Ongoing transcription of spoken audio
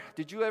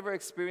did you ever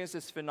experience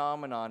this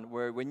phenomenon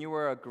where when you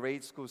were a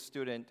grade school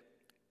student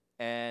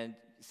and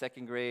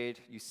second grade,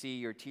 you see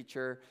your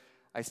teacher?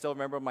 I still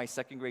remember my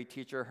second grade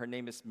teacher. Her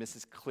name is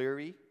Mrs.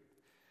 Cleary.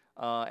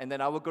 And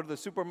then I would go to the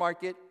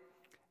supermarket.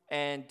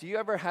 And do you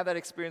ever have that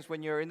experience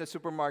when you're in the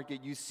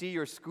supermarket, you see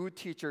your school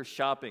teacher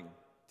shopping?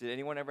 Did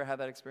anyone ever have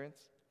that experience?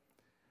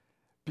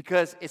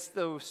 Because it's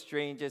the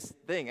strangest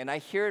thing. And I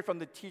hear it from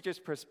the teacher's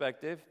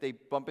perspective. They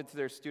bump into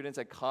their students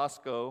at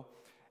Costco,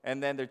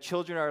 and then their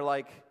children are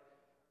like,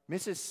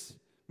 Mrs.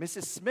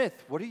 Smith,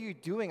 what are you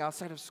doing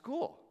outside of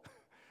school?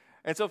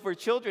 And so for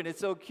children,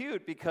 it's so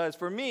cute because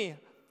for me,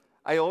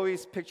 I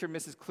always picture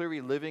Mrs.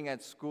 Cleary living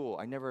at school.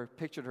 I never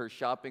pictured her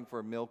shopping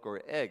for milk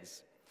or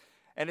eggs.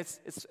 And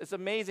it's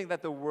amazing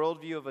that the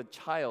worldview of a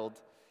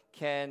child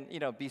can,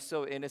 be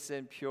so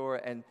innocent,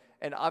 pure, and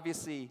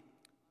obviously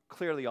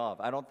clearly off.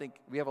 I don't think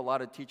we have a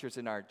lot of teachers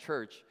in our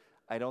church.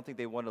 I don't think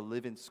they want to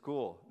live in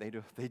school.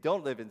 They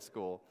don't live in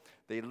school.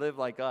 They live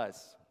like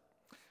us.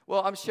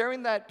 Well, I'm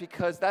sharing that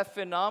because that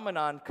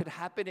phenomenon could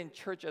happen in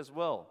church as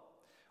well.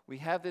 We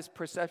have this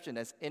perception,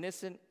 as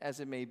innocent as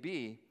it may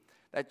be,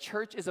 that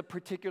church is a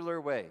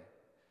particular way.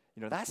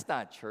 That's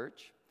not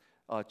church.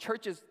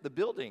 Church is the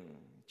building.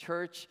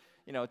 Church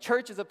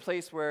is a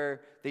place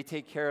where they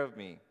take care of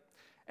me.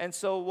 And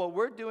so what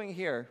we're doing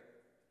here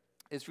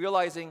is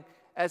realizing,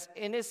 as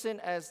innocent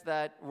as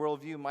that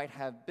worldview might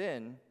have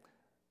been,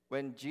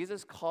 when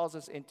Jesus calls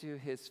us into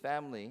his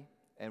family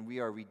and we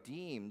are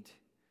redeemed,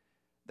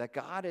 that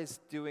God is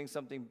doing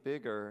something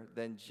bigger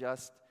than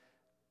just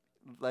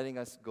letting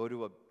us go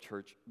to a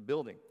church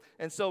building.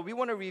 And so we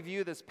want to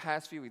review this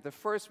past few weeks. The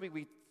first week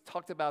we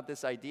talked about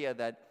this idea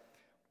that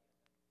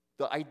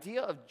the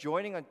idea of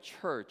joining a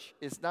church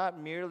is not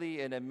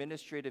merely an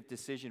administrative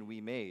decision we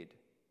made.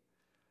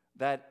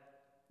 That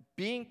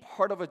being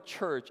part of a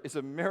church is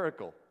a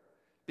miracle.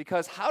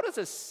 Because how does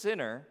a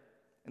sinner,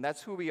 and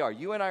that's who we are,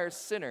 you and I are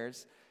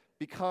sinners,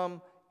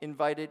 become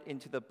invited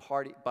into the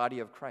body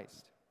of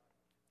Christ?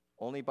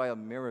 Only by a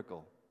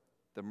miracle,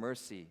 the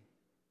mercy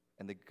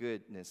and the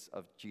goodness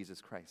of Jesus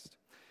Christ.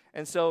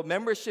 And so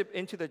membership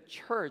into the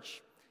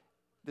church,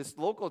 this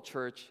local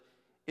church,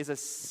 is a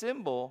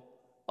symbol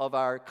of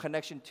our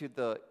connection to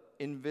the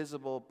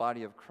invisible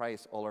body of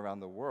Christ all around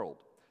the world.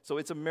 So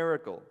it's a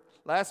miracle.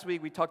 Last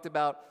week we talked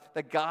about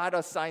that God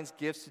assigns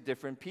gifts to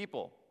different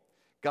people.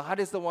 God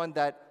is the one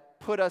that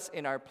put us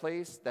in our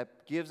place,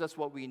 that gives us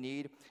what we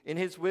need. In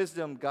his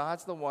wisdom,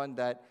 God's the one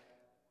that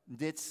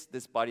knits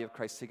this body of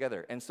Christ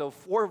together. And so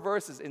 4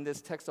 verses in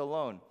this text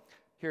alone.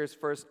 Here's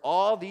first,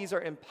 all these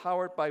are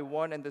empowered by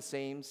one and the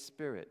same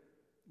Spirit.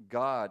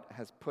 God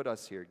has put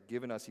us here,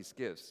 given us his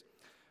gifts.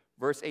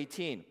 Verse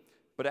 18,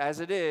 but as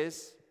it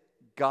is,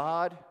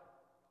 God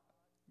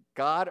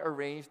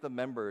arranged the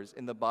members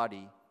in the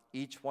body,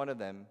 each one of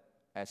them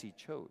as he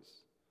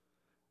chose.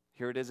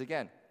 Here it is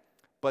again.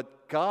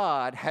 But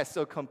God has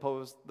so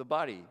composed the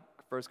body.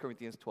 1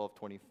 Corinthians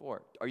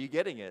 12:24. Are you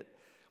getting it?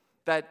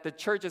 That the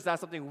church is not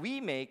something we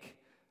make,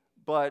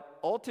 but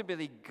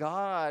ultimately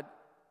God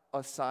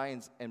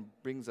assigns and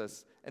brings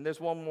us. And there's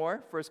one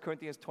more, 1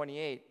 Corinthians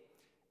 28.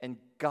 And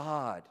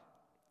God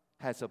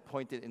has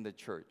appointed in the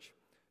church,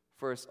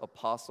 first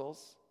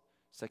apostles,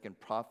 second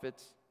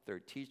prophets,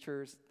 third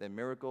teachers, then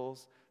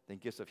miracles, then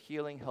gifts of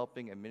healing,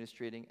 helping,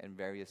 administrating, and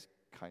various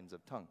kinds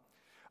of tongue.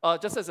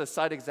 Just as a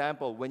side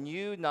example, when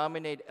you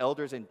nominate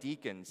elders and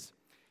deacons,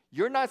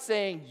 you're not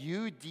saying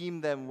you deem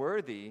them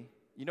worthy.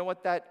 You know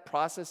what that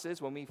process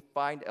is when we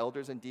find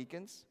elders and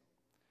deacons?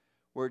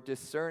 We're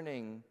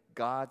discerning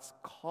God's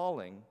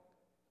calling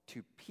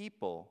to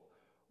people.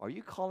 Are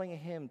you calling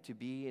him to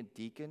be a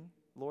deacon,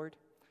 Lord?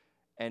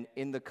 And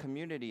in the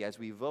community, as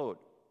we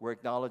vote, we're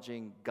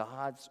acknowledging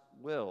God's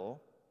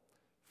will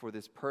for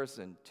this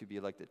person to be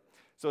elected.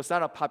 So it's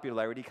not a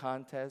popularity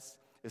contest.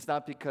 It's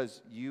not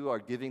because you are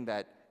giving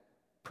that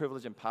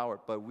privilege and power,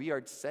 but we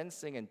are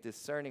sensing and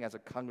discerning as a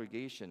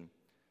congregation,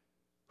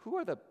 who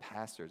are the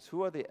pastors?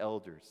 Who are the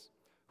elders?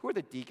 Who are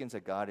the deacons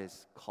that God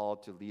is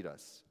called to lead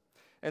us?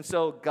 And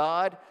so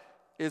God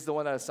is the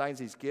one that assigns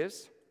these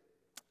gifts.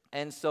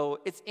 And so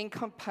it's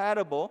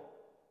incompatible.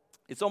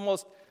 It's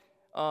almost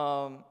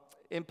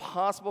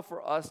impossible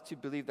for us to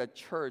believe that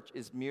church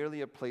is merely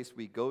a place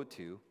we go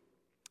to,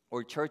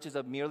 or church is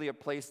merely a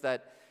place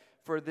that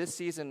for this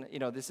season,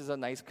 this is a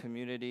nice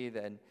community,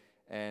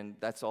 and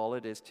that's all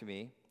it is to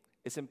me.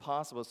 It's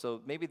impossible.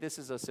 So maybe this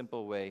is a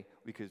simple way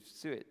we could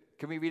do it.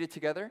 Can we read it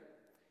together?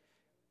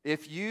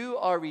 If you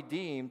are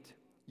redeemed,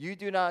 you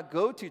do not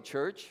go to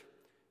church,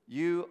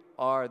 you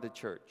are the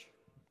church.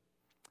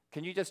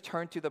 Can you just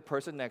turn to the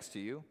person next to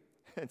you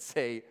and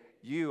say,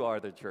 you are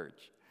the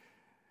church?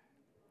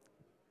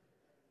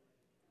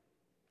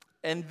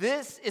 And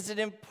this is an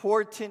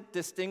important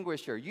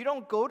distinguisher. You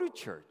don't go to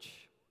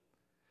church.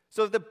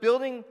 So if the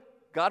building,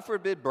 God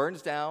forbid,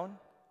 burns down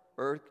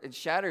or it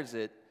shatters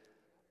it,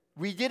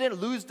 we didn't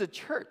lose the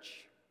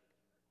church.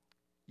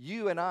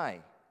 You and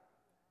I,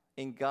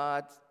 in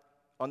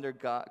under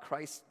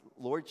Christ's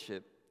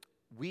lordship,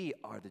 we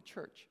are the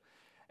church.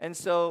 And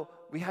so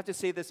we have to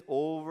say this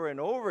over and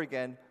over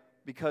again.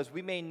 because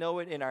we may know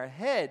it in our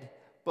head,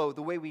 but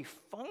the way we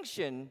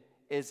function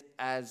is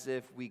as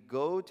if we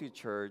go to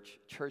church,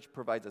 church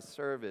provides a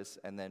service,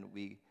 and then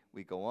we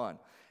go on.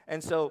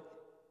 And so,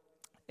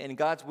 in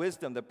God's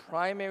wisdom, the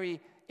primary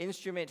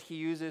instrument he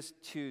uses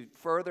to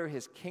further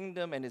his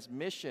kingdom and his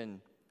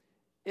mission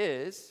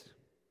is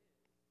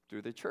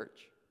through the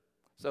church.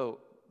 So,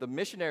 the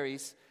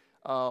missionaries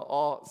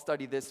all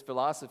study this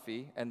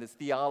philosophy and this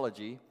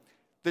theology.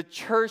 The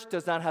church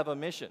does not have a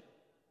mission.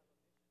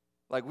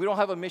 Like, we don't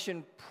have a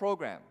mission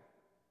program.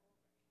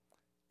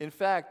 In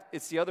fact,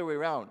 it's the other way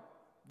around.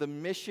 The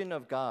mission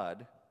of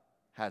God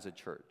has a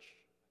church.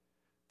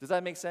 Does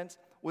that make sense?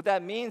 What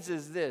that means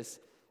is this.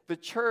 The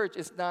church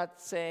is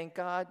not saying,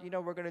 God,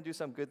 we're going to do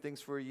some good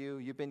things for you.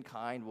 You've been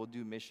kind. We'll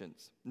do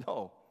missions.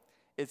 No,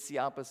 it's the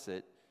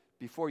opposite.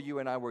 Before you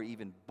and I were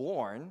even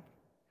born,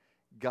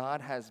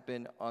 God has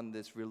been on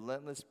this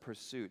relentless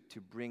pursuit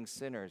to bring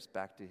sinners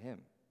back to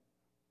him.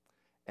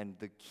 And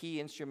the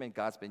key instrument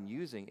God's been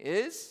using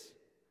is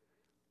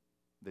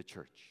the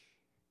church.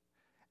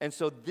 And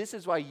so this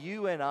is why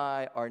you and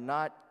I are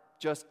not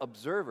just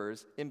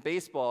observers. In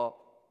baseball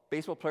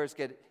players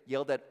get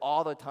yelled at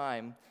all the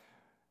time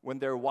when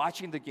they're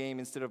watching the game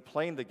instead of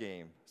playing the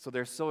game. So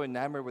they're so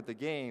enamored with the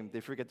game, they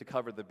forget to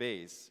cover the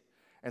base.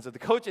 And so the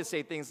coaches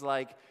say things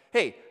like,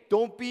 hey,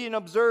 don't be an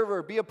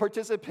observer, be a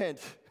participant.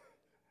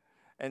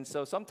 And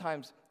so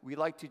sometimes we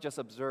like to just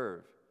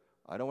observe.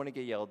 I don't want to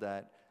get yelled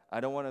at. I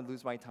don't want to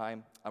lose my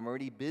time. I'm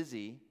already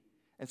busy.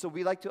 And so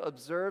we like to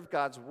observe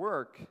God's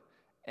work.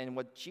 And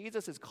what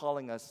Jesus is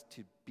calling us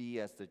to be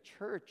as the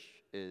church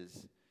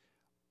is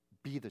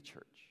be the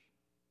church.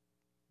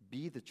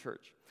 Be the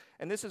church.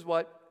 And this is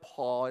what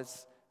Paul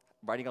is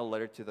writing a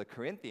letter to the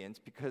Corinthians,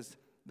 because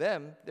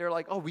they're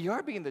like, oh, we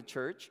are being the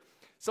church.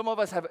 Some of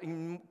us have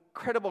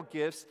incredible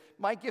gifts.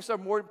 My gifts are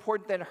more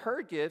important than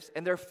her gifts,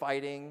 and they're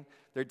fighting,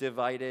 they're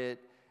divided.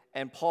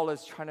 And Paul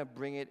is trying to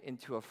bring it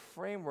into a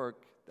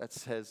framework that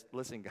says,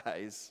 listen,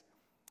 guys,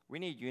 we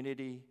need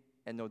unity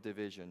and no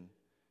division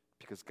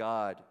because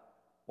God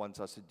wants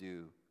us to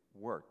do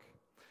work.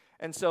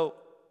 And so,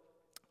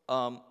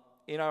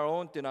 in our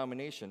own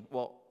denomination,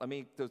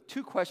 the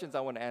two questions I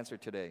want to answer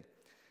today.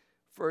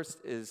 First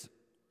is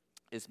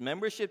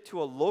membership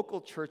to a local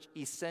church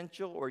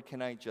essential, or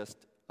can I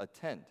just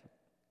attend?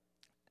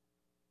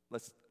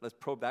 Let's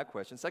probe that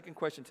question. Second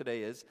question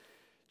today is,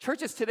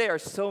 churches today are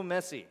so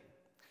messy.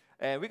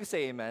 And we can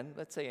say amen.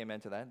 Let's say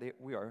amen to that.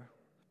 We are,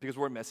 because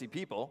we're messy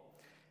people.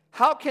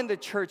 How can the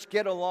church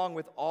get along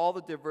with all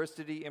the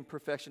diversity,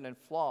 imperfection, and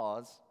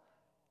flaws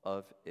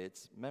of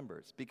its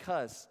members?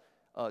 Because,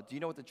 do you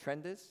know what the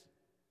trend is?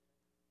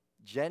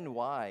 Gen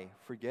Y,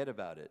 forget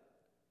about it.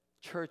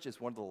 Church is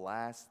one of the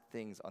last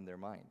things on their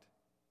mind.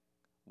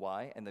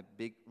 Why? And the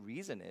big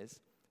reason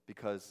is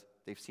because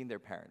they've seen their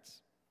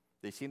parents.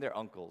 They've seen their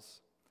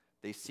uncles.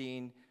 They've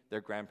seen their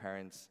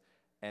grandparents.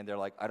 And they're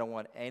like, I don't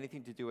want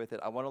anything to do with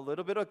it. I want a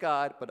little bit of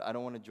God, but I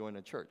don't want to join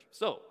a church.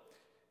 So,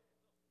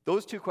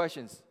 those two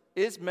questions.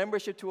 Is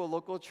membership to a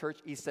local church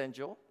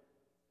essential?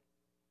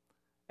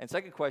 And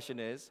second question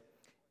is,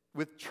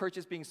 with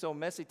churches being so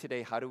messy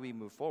today, how do we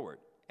move forward?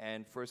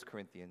 And 1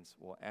 Corinthians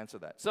will answer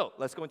that. So,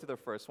 let's go into the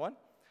first one.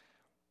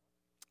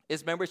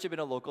 Is membership in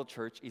a local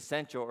church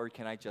essential, or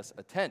can I just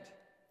attend?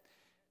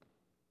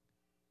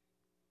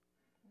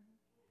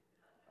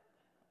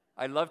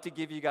 I'd love to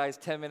give you guys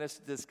 10 minutes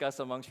to discuss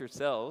amongst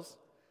yourselves.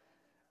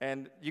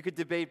 And you could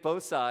debate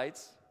both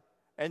sides.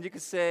 And you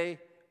could say,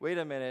 wait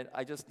a minute,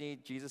 I just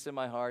need Jesus in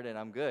my heart and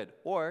I'm good.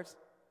 Or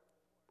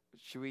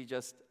should we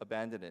just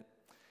abandon it?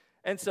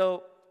 And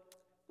so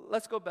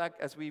let's go back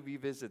as we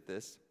revisit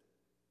this.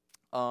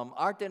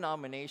 Our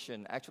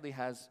denomination actually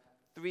has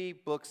 3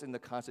 books in the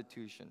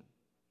Constitution.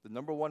 The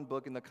number 1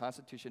 book in the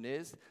Constitution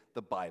is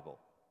the Bible.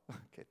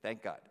 Okay,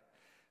 thank God.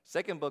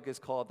 Second book is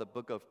called the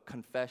Book of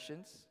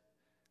Confessions,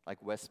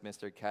 like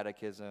Westminster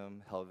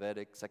Catechism,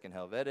 Helvetic, Second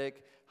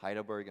Helvetic,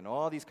 Heidelberg, and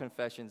all these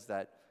confessions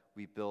that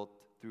we built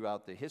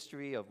throughout the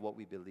history of what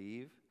we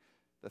believe.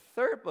 The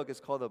third book is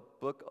called the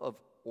Book of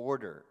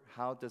Order.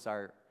 How does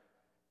our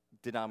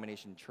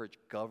denomination church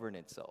govern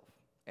itself?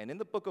 And in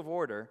the Book of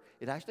Order,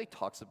 it actually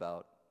talks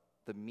about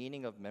the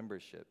meaning of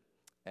membership.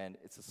 And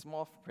it's a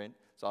small print,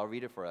 so I'll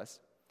read it for us.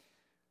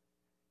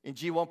 In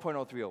G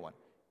 1.0301,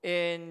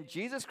 in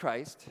Jesus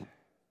Christ,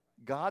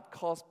 God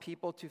calls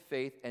people to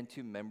faith and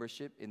to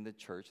membership in the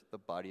church, the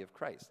body of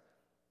Christ.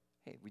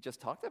 Hey, we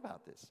just talked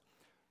about this.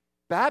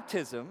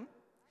 Baptism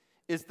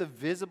is the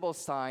visible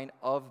sign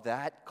of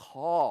that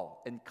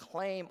call and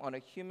claim on a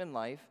human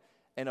life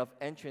and of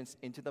entrance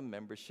into the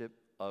membership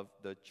of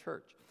the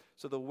church.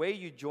 So the way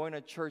you join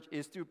a church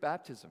is through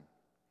baptism,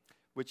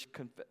 which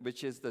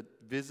is the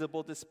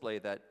visible display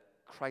that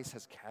Christ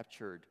has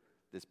captured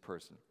this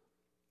person.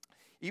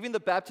 Even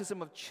the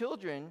baptism of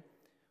children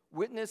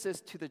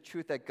witnesses to the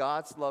truth that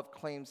God's love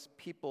claims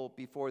people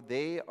before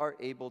they are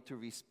able to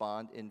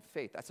respond in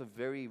faith. That's a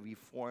very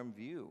reformed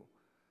view,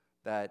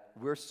 that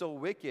we're so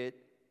wicked,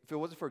 if it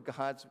wasn't for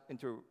God's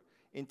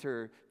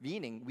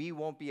intervening, we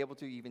won't be able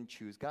to even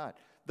choose God.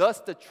 Thus,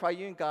 the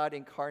triune God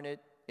incarnate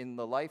in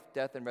the life,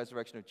 death, and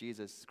resurrection of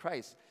Jesus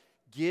Christ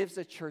gives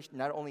the church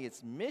not only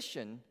its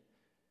mission,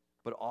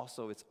 but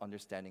also its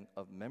understanding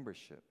of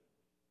membership.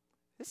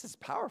 This is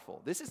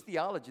powerful. This is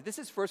theology. This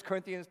is 1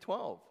 Corinthians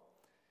 12.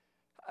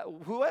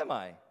 Who am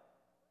I?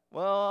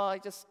 Well, I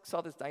just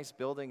saw this nice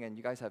building, and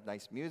you guys have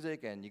nice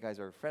music, and you guys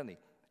are friendly.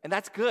 And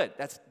that's good.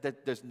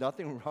 There's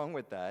nothing wrong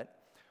with that.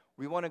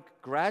 We want to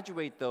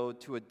graduate, though,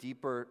 to a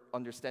deeper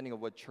understanding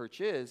of what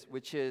church is,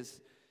 which is,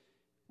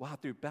 wow,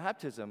 through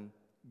baptism,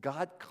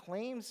 God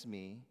claims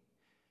me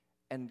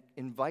and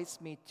invites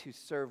me to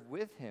serve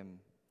with him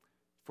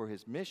for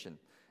his mission.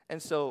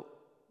 And so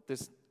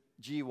this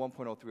G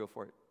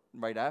 1.0304,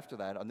 right after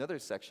that, another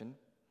section,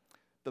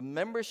 the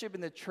membership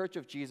in the Church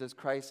of Jesus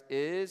Christ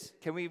is,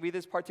 can we read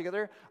this part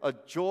together? A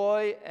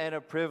joy and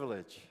a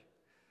privilege.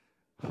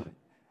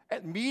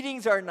 And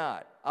meetings are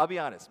not. I'll be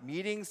honest.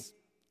 Meetings,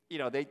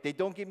 they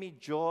don't give me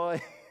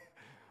joy.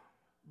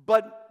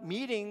 But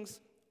meetings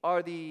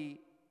are the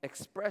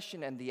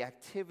expression and the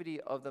activity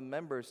of the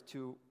members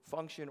to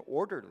function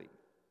orderly.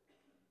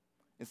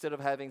 Instead of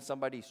having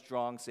somebody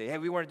strong say, hey,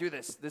 we want to do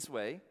this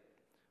way,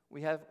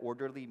 we have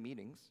orderly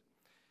meetings.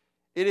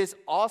 It is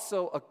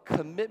also a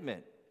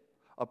commitment,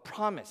 a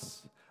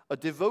promise, a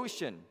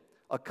devotion,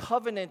 a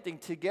covenanting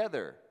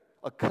together,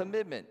 a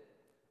commitment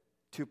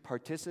to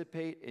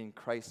participate in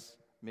Christ's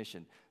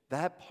mission.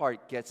 That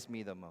part gets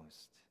me the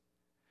most.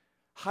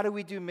 How do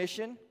we do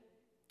mission?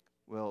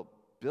 Well,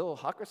 Bill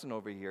Hockerson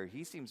over here,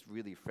 he seems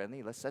really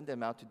friendly. Let's send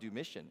him out to do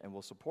mission, and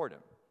we'll support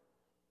him.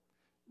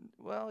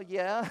 Well,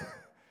 yeah.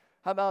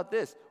 How about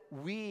this?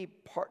 We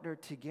partner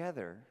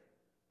together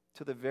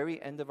to the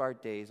very end of our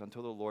days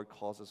until the Lord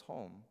calls us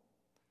home.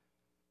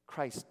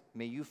 Christ,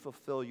 may you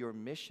fulfill your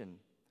mission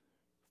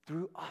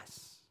through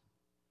us.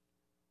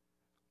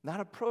 Not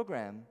a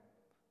program,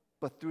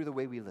 but through the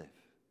way we live.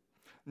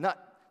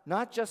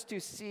 Not just to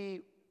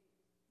see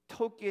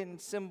token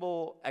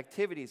symbol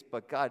activities,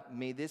 but God,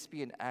 may this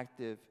be an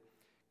active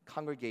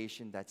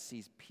congregation that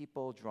sees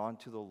people drawn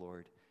to the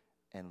Lord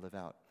and live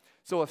out.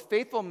 So a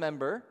faithful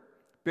member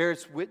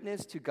bears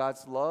witness to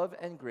God's love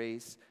and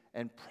grace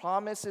and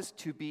promises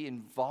to be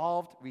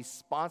involved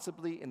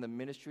responsibly in the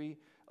ministry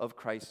of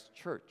Christ's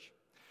church.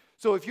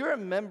 So if you're a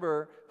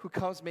member who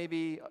comes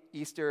maybe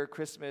Easter,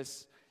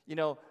 Christmas,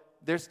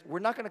 we're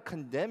not going to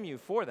condemn you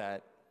for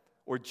that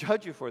or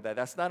judge you for that.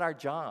 That's not our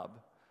job.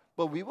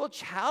 But we will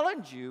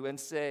challenge you and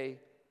say,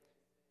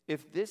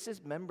 if this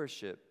is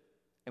membership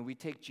and we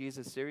take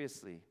Jesus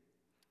seriously,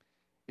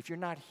 if you're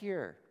not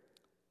here,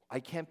 I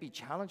can't be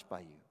challenged by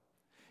you.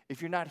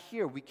 If you're not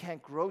here, we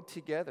can't grow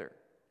together.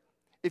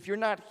 If you're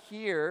not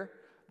here,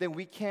 then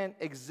we can't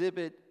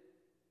exhibit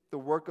the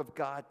work of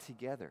God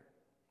together.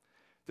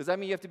 Does that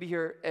mean you have to be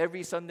here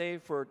every Sunday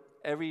for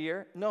every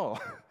year? No.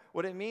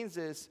 What it means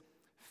is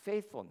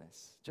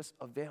faithfulness, just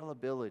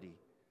availability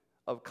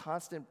of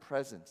constant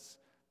presence,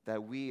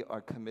 that we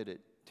are committed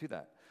to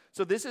that.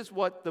 So this is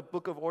what the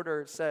Book of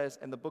Order says,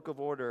 and the Book of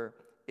Order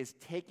is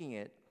taking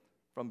it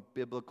from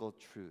biblical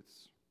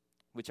truths,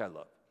 which I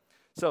love.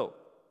 So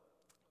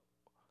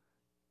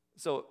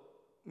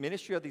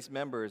ministry of these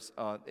members,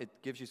 it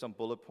gives you some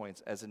bullet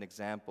points as an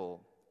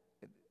example.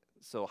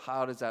 So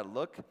how does that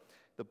look?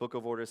 The Book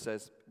of Order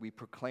says, we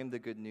proclaim the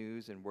good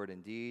news in word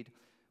and deed.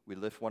 We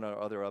lift one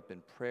another up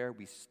in prayer.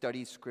 We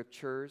study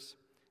scriptures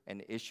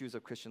and issues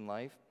of Christian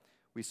life.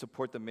 We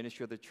support the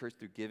ministry of the church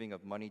through giving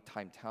of money,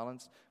 time,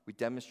 talents. We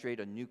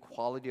demonstrate a new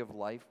quality of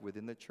life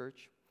within the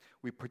church.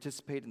 We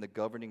participate in the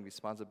governing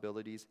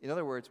responsibilities. In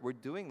other words, we're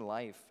doing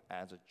life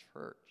as a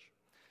church.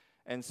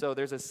 And so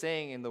there's a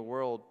saying in the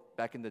world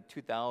back in the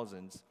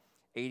 2000s,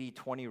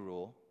 80-20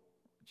 rule.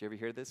 Did you ever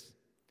hear this?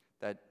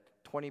 That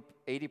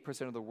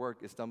 80% of the work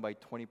is done by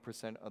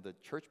 20% of the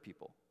church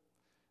people.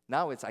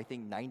 Now it's, I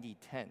think,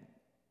 90-10.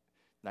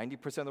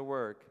 90% of the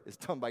work is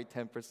done by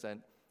 10%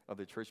 of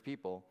the church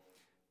people.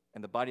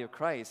 And the body of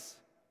Christ,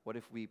 what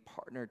if we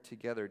partner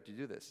together to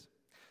do this?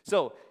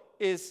 So,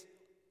 is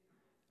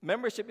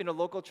membership in a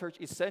local church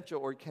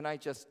essential, or can I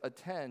just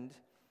attend?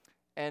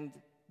 And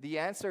the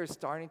answer is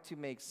starting to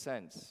make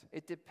sense.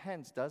 It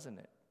depends, doesn't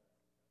it?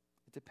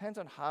 It depends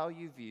on how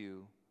you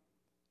view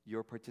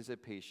your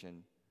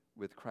participation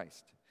with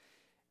Christ.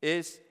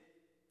 Is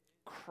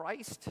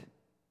Christ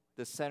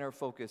the center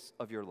focus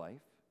of your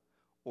life,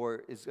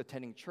 or is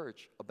attending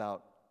church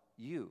about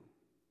you,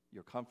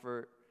 your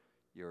comfort,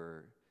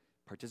 your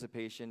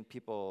participation,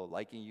 people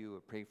liking you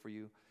or praying for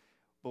you?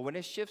 But when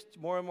it shifts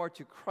more and more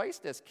to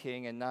Christ as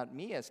king and not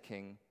me as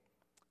king,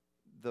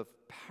 the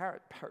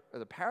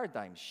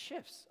paradigm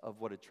shifts of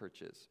what a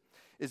church is.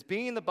 Is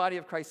being in the body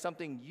of Christ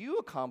something you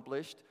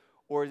accomplished,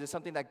 or is it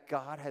something that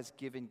God has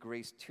given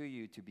grace to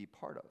you to be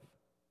part of?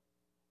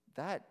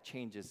 That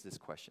changes this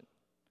question.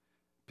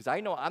 Because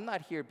I know I'm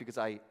not here because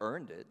I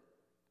earned it.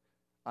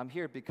 I'm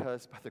here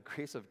because by the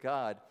grace of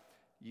God,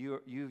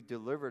 you've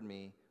delivered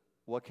me.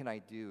 What can I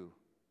do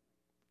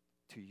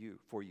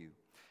for you?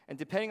 And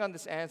depending on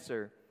this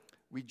answer,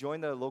 we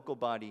join the local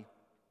body.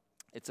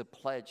 It's a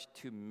pledge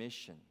to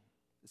mission.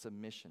 It's a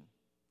mission.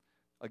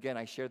 Again,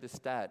 I share this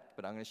stat,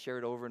 but I'm going to share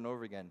it over and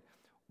over again.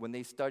 when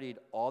they studied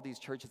all these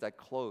churches that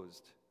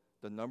closed,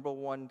 the number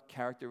one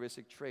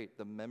characteristic trait,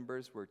 the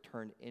members were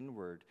turned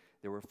inward.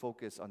 They were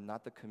focused on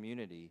not the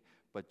community,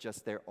 but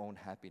just their own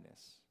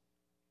happiness.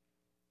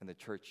 And the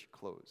church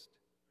closed.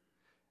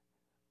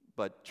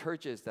 But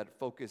churches that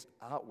focus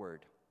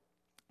outward,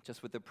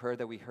 just with the prayer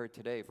that we heard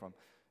today from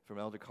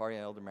Elder Kari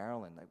and Elder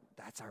Marilyn,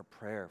 that's our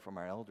prayer from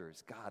our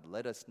elders. God,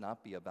 let us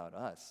not be about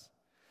us.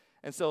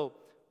 And so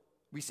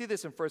we see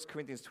this in 1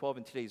 Corinthians 12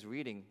 in today's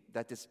reading,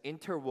 that this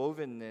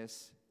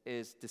interwovenness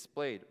is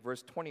displayed.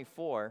 Verse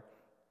 24,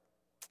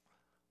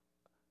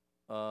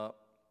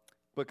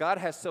 but God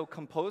has so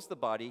composed the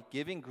body,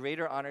 giving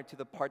greater honor to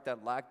the part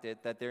that lacked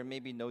it, that there may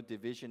be no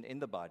division in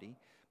the body,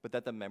 but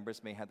that the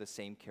members may have the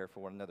same care for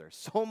one another.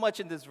 So much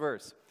in this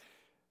verse.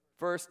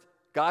 First,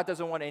 God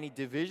doesn't want any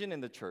division in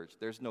the church.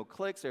 There's no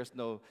cliques, there's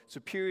no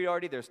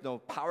superiority, there's no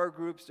power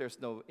groups, there's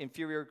no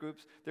inferior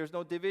groups, there's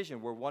no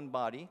division. We're one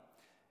body,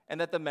 and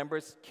that the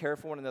members care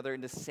for one another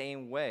in the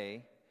same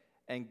way,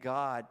 and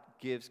God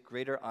gives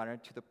greater honor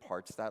to the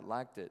parts that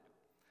lacked it.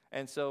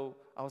 And so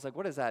I was like,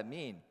 what does that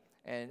mean?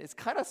 And it's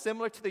kind of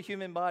similar to the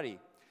human body.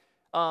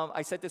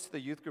 I said this to the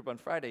youth group on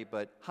Friday,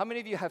 but how many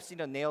of you have seen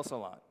a nail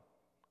salon?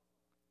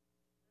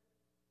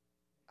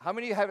 How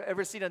many of you have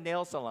ever seen a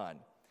nail salon?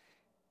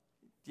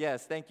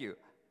 Yes, thank you.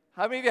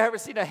 How many of you have ever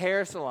seen a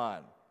hair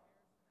salon?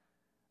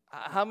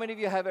 How many of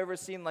you have ever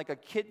seen like a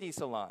kidney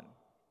salon?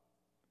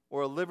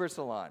 Or a liver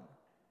salon?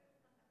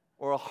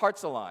 Or a heart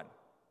salon?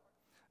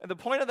 And the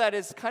point of that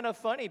is kind of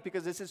funny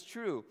because this is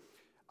true.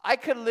 I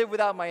could live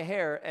without my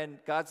hair, and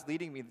God's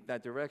leading me in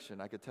that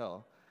direction, I could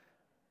tell.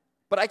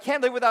 But I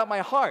can't live without my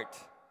heart.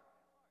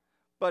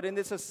 But in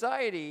this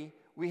society,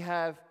 we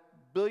have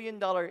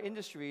billion-dollar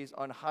industries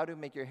on how to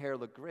make your hair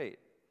look great,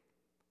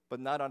 but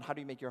not on how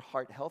do you make your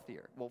heart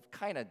healthier. Well,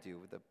 kind of do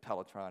with the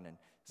Peloton, and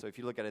so if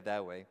you look at it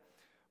that way.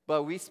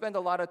 But we spend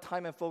a lot of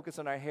time and focus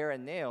on our hair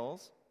and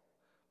nails,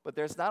 but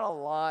there's not a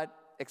lot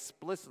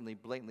explicitly,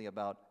 blatantly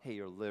about, hey,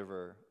 your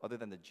liver, other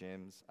than the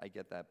gyms. I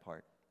get that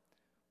part.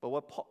 But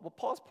what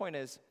Paul's point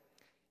is,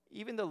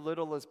 even the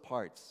littlest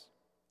parts,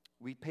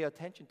 we pay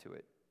attention to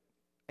it,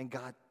 and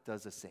God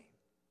does the same,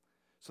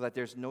 so that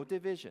there's no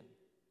division,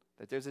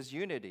 that there's this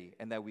unity,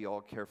 and that we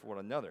all care for one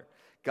another.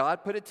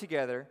 God put it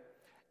together,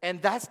 and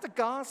that's the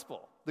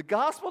gospel. The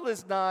gospel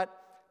is not,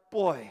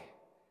 boy,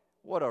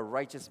 what a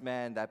righteous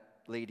man that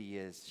lady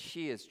is.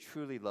 She is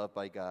truly loved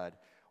by God.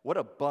 What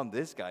a bum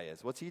this guy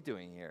is. What's he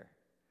doing here?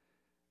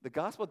 The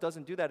gospel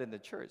doesn't do that in the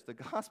church. The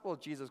gospel of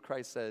Jesus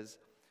Christ says,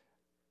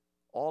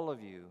 all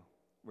of you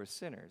were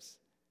sinners,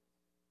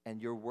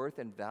 and your worth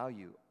and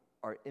value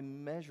are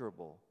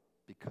immeasurable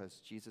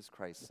because Jesus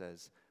Christ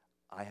says,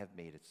 I have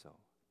made it so,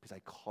 because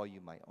I call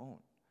you my own.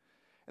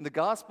 And the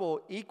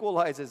gospel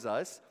equalizes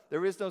us.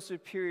 There is no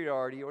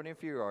superiority or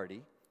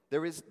inferiority.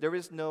 There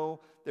is no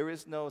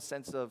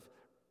sense of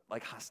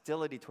like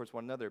hostility towards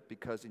one another,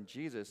 because in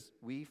Jesus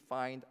we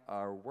find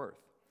our worth.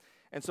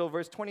 And so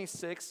verse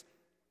 26,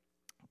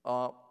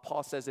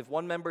 Paul says, if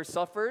one member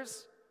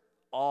suffers,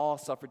 all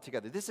suffer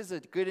together. This is a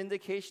good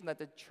indication that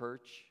the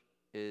church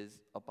is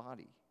a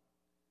body.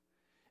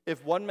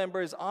 If one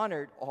member is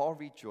honored, all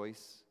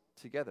rejoice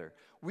together.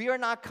 We are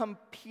not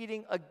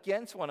competing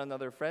against one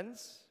another,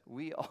 friends.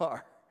 We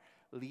are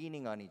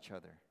leaning on each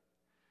other.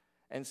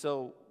 And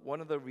so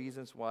one of the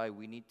reasons why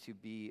we need to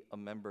be a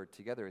member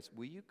together is,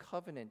 will you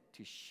covenant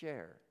to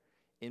share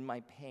in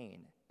my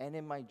pain and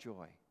in my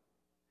joy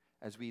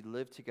as we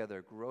live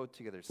together, grow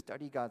together,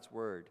 study God's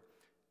word,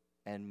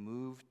 and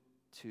move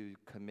to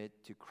commit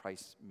to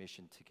Christ's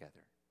mission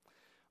together.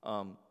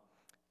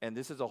 And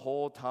this is a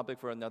whole topic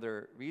for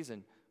another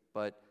reason,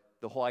 but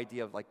the whole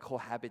idea of like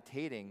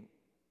cohabitating,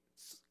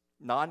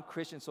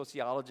 non-Christian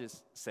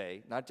sociologists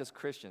say, not just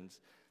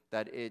Christians,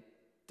 that it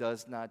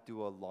does not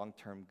do a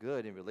long-term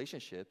good in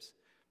relationships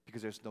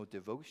because there's no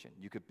devotion.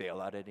 You could bail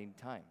out at any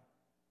time.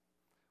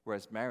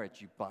 Whereas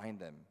marriage, you bind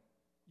them,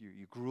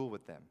 you gruel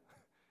with them,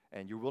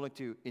 and you're willing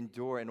to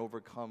endure and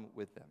overcome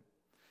with them.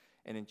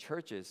 And in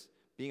churches,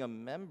 being a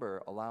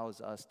member allows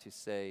us to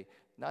say,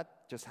 not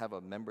just have a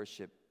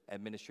membership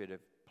administrative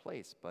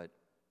place, but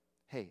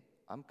hey,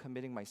 I'm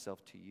committing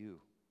myself to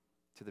you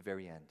to the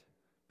very end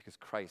because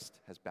Christ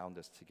has bound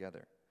us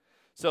together.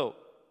 So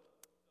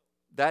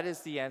that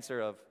is the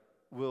answer of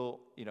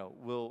will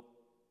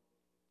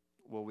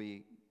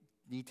we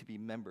need to be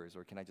members,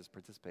 or can I just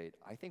participate?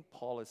 I think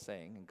Paul is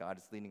saying, and God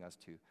is leading us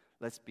to,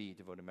 let's be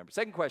devoted members.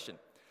 Second question.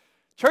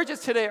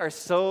 Churches today are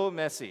so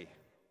messy.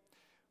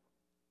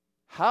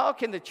 How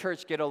can the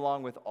church get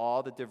along with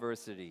all the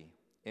diversity,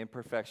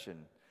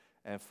 imperfection,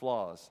 and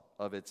flaws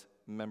of its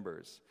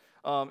members?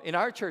 In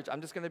our church,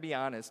 I'm just going to be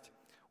honest,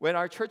 when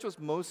our church was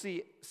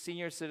mostly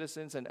senior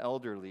citizens and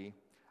elderly,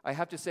 I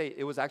have to say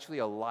it was actually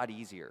a lot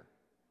easier.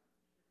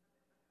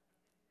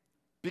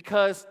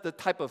 Because the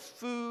type of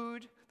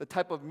food, the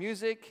type of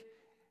music,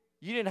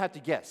 you didn't have to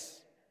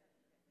guess.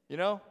 You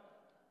know?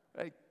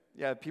 Right?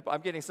 Yeah, people,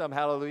 I'm getting some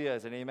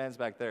hallelujahs and amens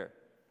back there.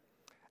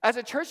 As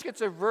a church gets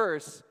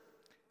diverse,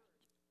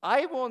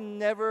 I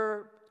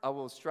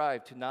will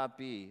strive to not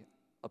be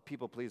a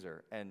people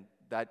pleaser and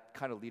that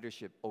kind of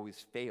leadership always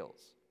fails.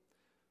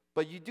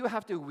 But you do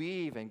have to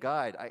weave and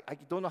guide. I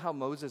don't know how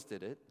Moses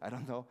did it. I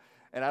don't know.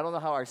 And I don't know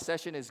how our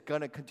session is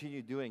going to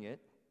continue doing it.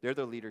 They're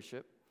the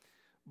leadership.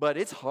 But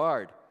it's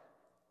hard.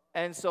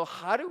 And so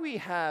how do we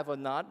have a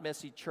not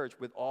messy church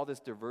with all this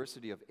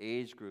diversity of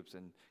age groups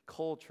and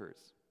cultures?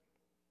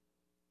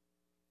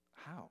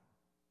 How?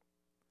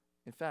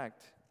 In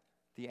fact,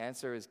 the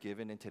answer is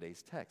given in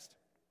today's text.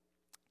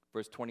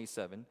 Verse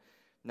 27,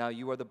 now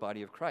you are the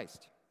body of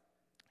Christ,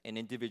 and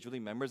individually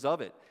members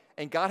of it.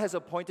 And God has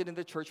appointed in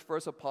the church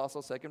first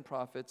apostles, second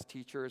prophets,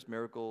 teachers,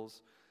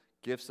 miracles,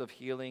 gifts of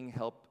healing,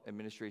 help,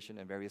 administration,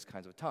 and various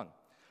kinds of tongue.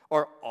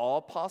 Are all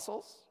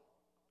apostles?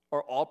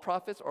 Are all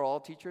prophets? Are all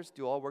teachers?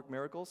 Do all work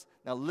miracles?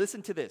 Now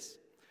listen to this.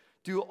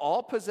 Do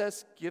all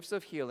possess gifts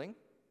of healing?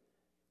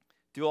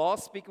 Do all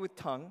speak with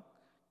tongue?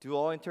 Do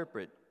all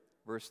interpret?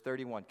 Verse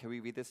 31. Can we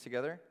read this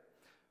together?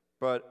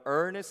 But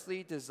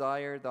earnestly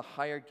desire the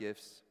higher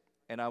gifts,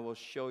 and I will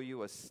show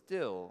you a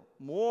still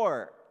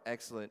more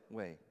excellent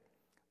way.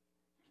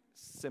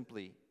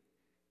 Simply,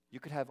 you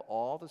could have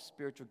all the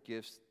spiritual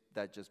gifts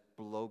that just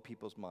blow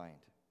people's mind.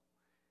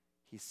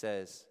 He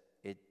says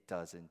it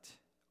doesn't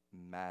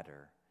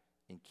matter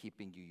in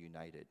keeping you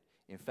united.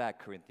 In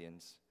fact,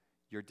 Corinthians,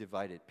 you're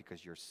divided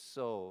because you're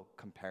so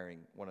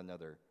comparing one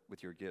another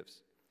with your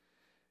gifts.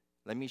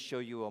 Let me show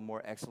you a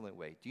more excellent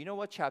way. Do you know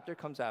what chapter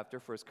comes after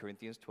 1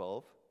 Corinthians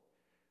 12?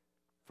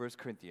 1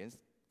 Corinthians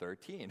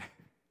 13.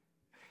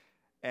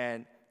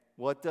 And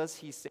what does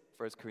he say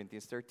in 1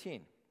 Corinthians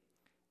 13?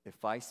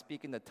 If I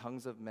speak in the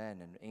tongues of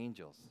men and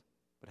angels,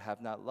 but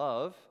have not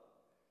love,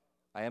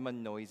 I am a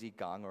noisy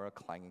gong or a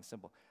clanging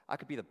cymbal. I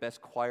could be the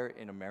best choir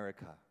in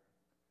America,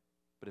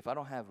 but if I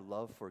don't have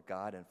love for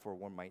God and for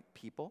one of my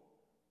people,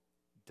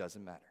 it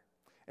doesn't matter.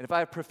 And if I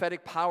have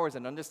prophetic powers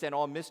and understand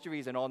all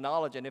mysteries and all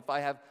knowledge, and if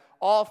I have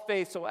all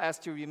faith so as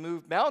to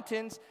remove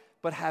mountains,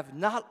 but have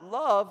not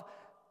love,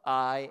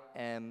 I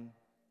am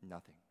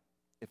nothing.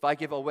 If I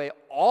give away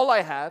all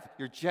I have,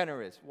 you're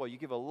generous. Well, you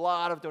give a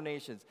lot of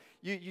donations.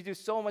 You do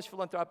so much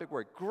philanthropic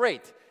work.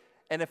 Great.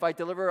 And if I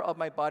deliver up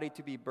my body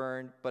to be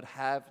burned, but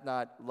have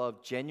not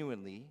love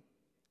genuinely,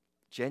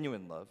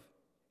 genuine love,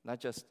 not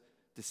just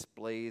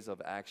displays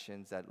of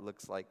actions that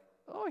looks like,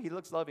 oh, he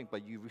looks loving,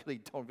 but you really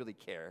don't really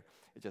care.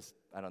 It just,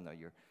 I don't know,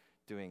 you're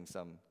doing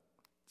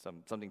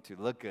something to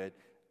look good.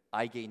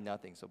 I gain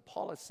nothing. So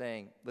Paul is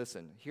saying,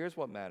 listen, here's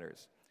what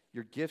matters.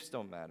 Your gifts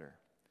don't matter.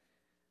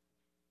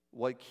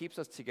 What keeps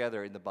us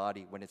together in the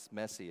body when it's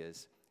messy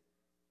is,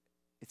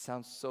 it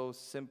sounds so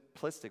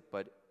simplistic,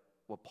 but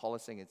what Paul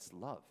is saying, it's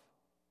love.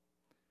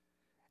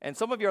 And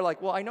some of you are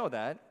like, well, I know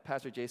that,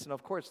 Pastor Jason,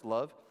 of course,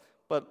 love.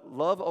 But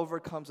love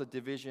overcomes a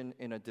division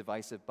in a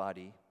divisive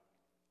body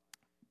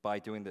by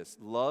doing this.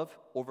 Love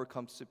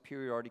overcomes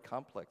superiority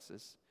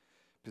complexes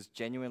because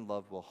genuine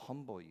love will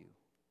humble you.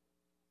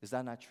 Is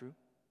that not true?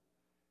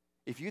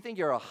 If you think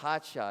you're a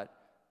hotshot,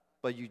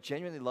 but you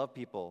genuinely love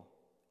people,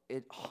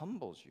 it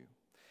humbles you.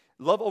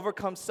 Love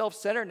overcomes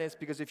self-centeredness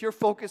because if you're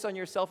focused on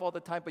yourself all the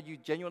time, but you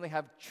genuinely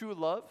have true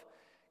love,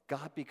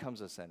 God becomes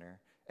the center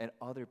and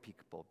other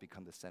people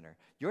become the center.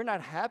 You're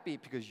not happy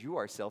because you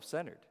are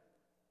self-centered.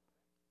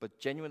 But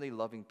genuinely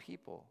loving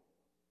people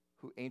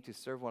who aim to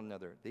serve one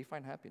another, they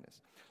find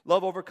happiness.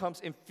 Love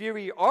overcomes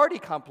inferiority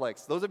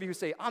complex. Those of you who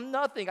say, I'm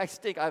nothing, I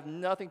stink, I have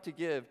nothing to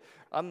give,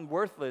 I'm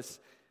worthless.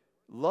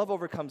 Love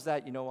overcomes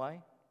that. You know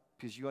why?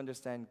 Because you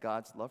understand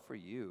God's love for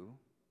you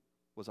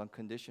was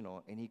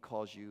unconditional, and he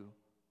calls you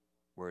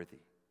worthy.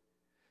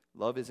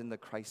 Love is in the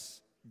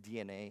Christ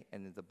DNA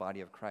and in the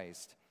body of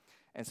Christ.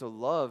 And so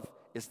love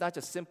is not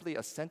just simply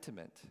a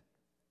sentiment.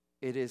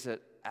 It is an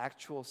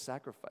actual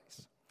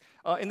sacrifice.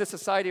 In the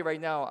society right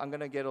now, I'm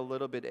going to get a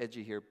little bit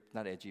edgy here.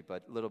 Not edgy,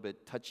 but a little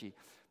bit touchy.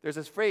 There's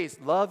this phrase,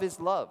 love is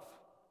love.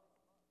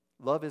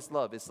 Love is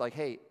love. It's like,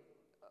 hey,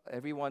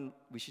 everyone,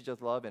 we should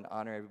just love and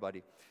honor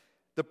everybody.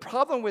 The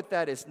problem with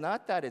that is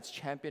not that it's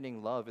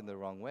championing love in the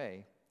wrong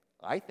way.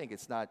 I think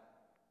it's not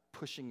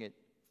pushing it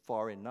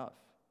far enough.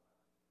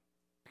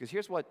 Because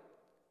here's what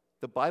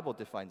the Bible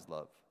defines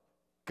love.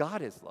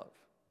 God is love.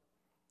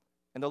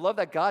 And the love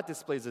that God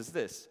displays is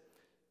this.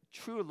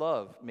 True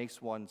love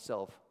makes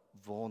oneself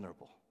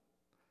vulnerable.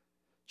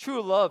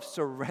 True love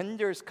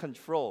surrenders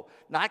control,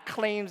 not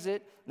claims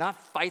it,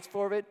 not fights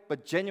for it,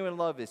 but genuine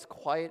love is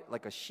quiet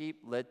like a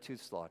sheep led to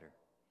slaughter.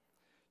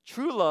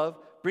 True love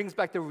brings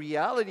back the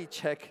reality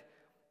check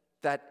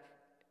that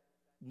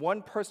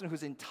one person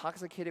who's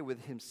intoxicated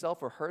with himself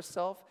or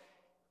herself,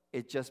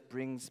 it just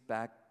brings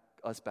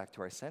us back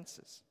to our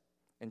senses.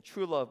 And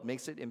true love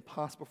makes it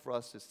impossible for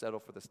us to settle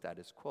for the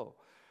status quo.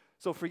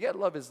 So forget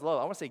love is love.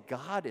 I want to say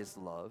God is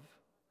love.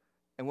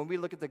 And when we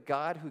look at the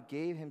God who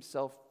gave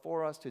himself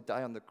for us to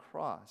die on the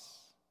cross,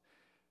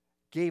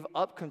 gave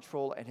up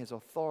control and his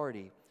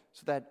authority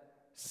so that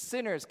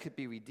sinners could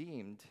be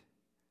redeemed,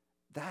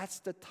 that's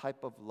the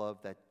type of love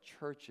that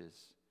churches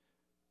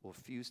will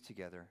fuse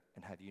together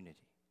and have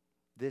unity.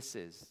 This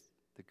is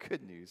the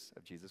good news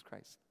of Jesus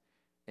Christ.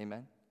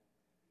 Amen?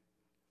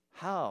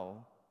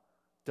 How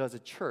does a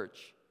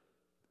church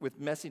with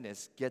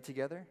messiness get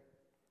together?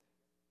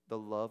 the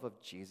love of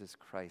Jesus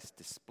Christ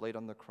displayed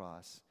on the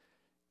cross,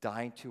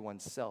 dying to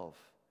oneself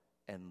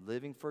and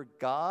living for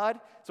God.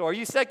 So are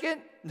you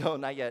second? No,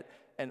 not yet.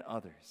 And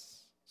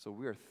others. So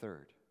we are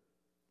third.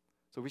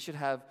 So we should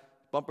have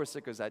bumper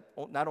stickers that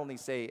not only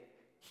say,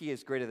 he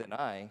is greater than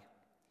I,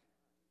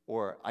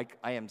 or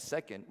I am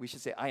second. We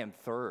should say, I am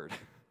third.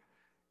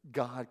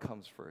 God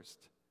comes first.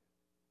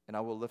 And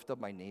I will lift up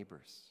my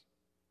neighbors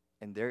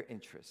and their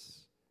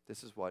interests.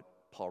 This is what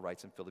Paul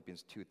writes in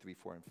Philippians 2, 3,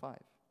 4, and 5.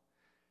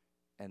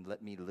 And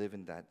let me live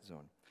in that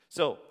zone.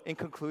 So, in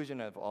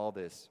conclusion of all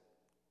this,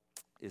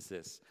 is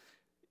this.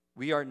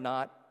 We are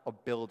not a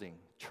building.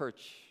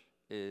 Church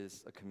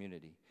is a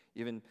community.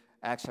 Even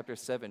Acts chapter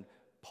 7,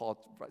 Paul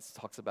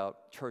talks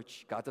about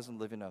church. God doesn't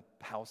live in a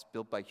house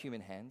built by human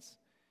hands.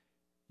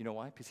 You know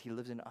why? Because he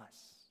lives in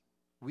us.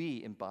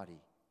 We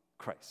embody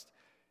Christ.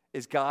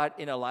 Is God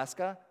in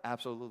Alaska?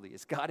 Absolutely.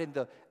 Is God in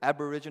the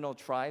Aboriginal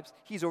tribes?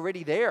 He's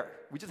already there.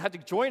 We just have to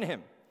join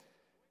him.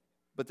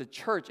 But the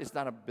church is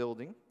not a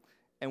building.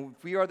 And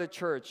if we are the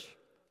church,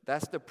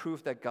 that's the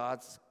proof that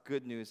God's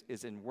good news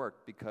is in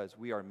work, because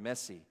we are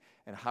messy.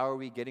 And how are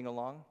we getting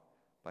along?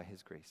 By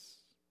his grace.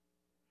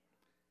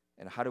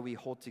 And how do we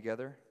hold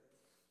together?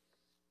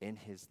 In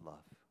his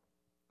love.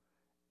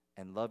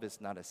 And love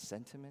is not a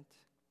sentiment.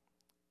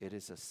 It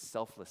is a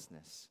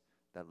selflessness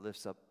that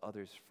lifts up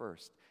others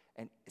first.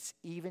 And it's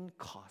even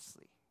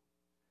costly.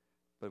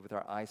 But with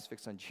our eyes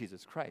fixed on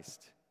Jesus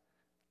Christ,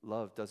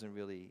 love doesn't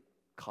really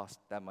cost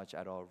that much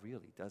at all,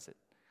 really, does it?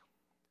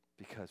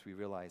 Because we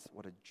realize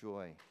what a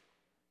joy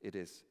it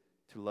is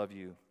to love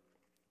you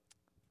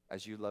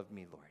as you love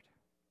me, Lord.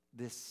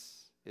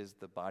 This is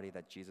the body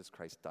that Jesus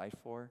Christ died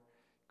for,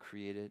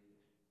 created,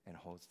 and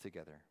holds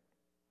together.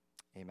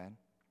 Amen.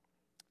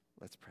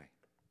 Let's pray.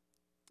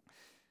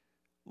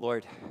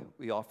 Lord,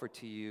 we offer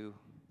to you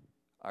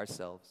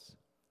ourselves.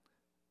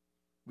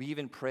 We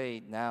even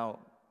pray now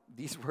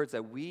these words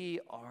that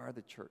we are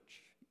the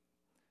church,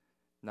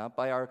 not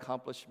by our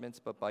accomplishments,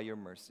 but by your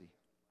mercy.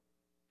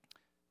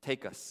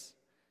 Take us.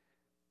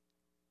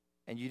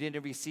 And you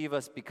didn't receive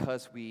us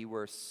because we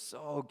were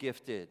so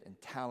gifted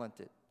and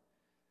talented,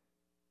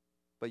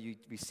 but you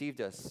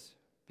received us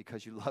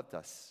because you loved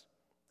us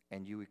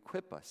and you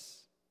equip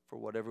us for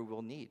whatever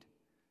we'll need.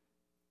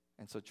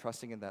 And so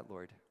trusting in that,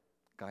 Lord,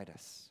 guide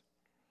us.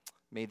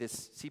 May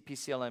this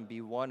CPCLM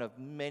be one of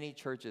many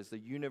churches, the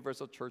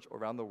universal church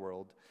around the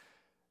world,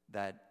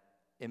 that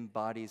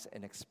embodies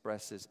and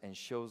expresses and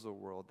shows the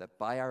world that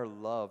by our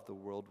love, the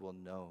world will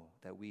know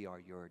that we are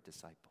your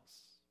disciples.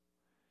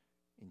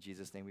 In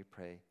Jesus' name we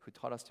pray, who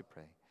taught us to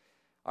pray.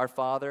 Our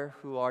Father,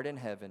 who art in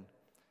heaven,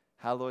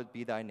 hallowed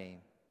be thy name.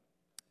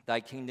 Thy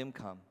kingdom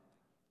come,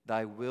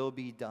 thy will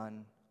be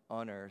done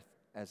on earth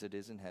as it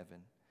is in heaven.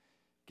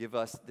 Give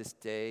us this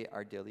day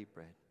our daily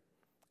bread,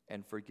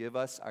 and forgive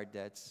us our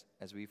debts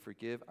as we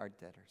forgive our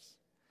debtors.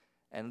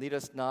 And lead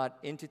us not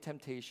into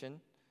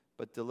temptation,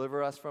 but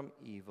deliver us from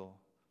evil.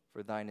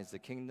 For thine is the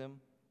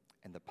kingdom,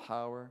 and the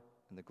power,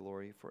 and the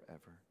glory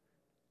forever.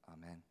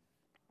 Amen.